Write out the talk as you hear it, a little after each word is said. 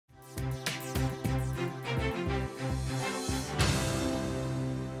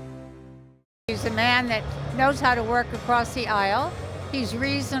He's a man that knows how to work across the aisle. He's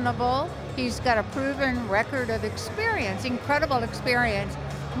reasonable. He's got a proven record of experience, incredible experience,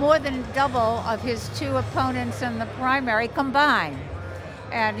 more than double of his two opponents in the primary combined.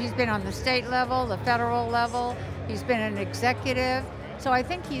 And he's been on the state level, the federal level. He's been an executive. So I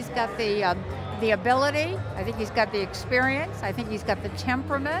think he's got the ability. I think he's got the experience. I think he's got the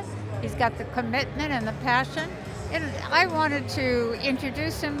temperament. He's got the commitment and the passion. And I wanted to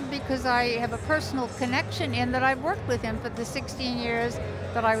introduce him because I have a personal connection in that I've worked with him for the 16 years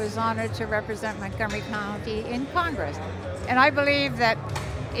that I was honored to represent Montgomery County in Congress. And I believe that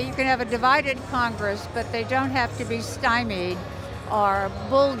you can have a divided Congress, but they don't have to be stymied or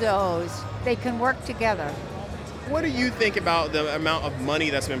bulldozed. They can work together. What do you think about the amount of money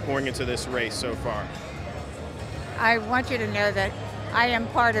that's been pouring into this race so far? I want you to know that I am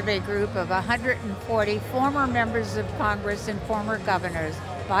part of a group of 140 former members of Congress and former governors,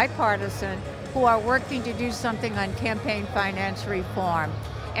 bipartisan, who are working to do something on campaign finance reform.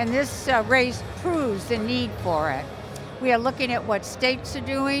 And this race proves the need for it. We are looking at what states are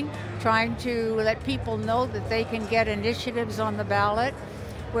doing, trying to let people know that they can get initiatives on the ballot.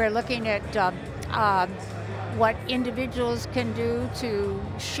 We're looking at what individuals can do to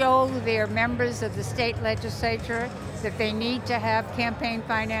show their members of the state legislature that they need to have campaign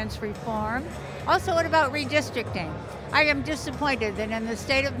finance reform. Also, what about redistricting? I am disappointed that in the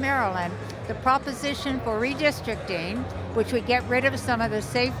state of Maryland, the proposition for redistricting, which would get rid of some of the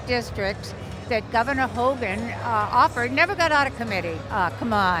safe districts that Governor Hogan offered, never got out of committee.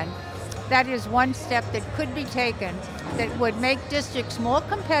 Come on. That is one step that could be taken that would make districts more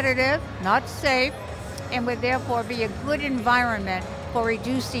competitive, not safe, and would therefore be a good environment for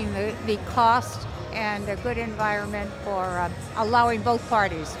reducing the cost and a good environment for allowing both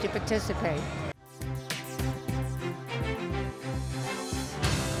parties to participate.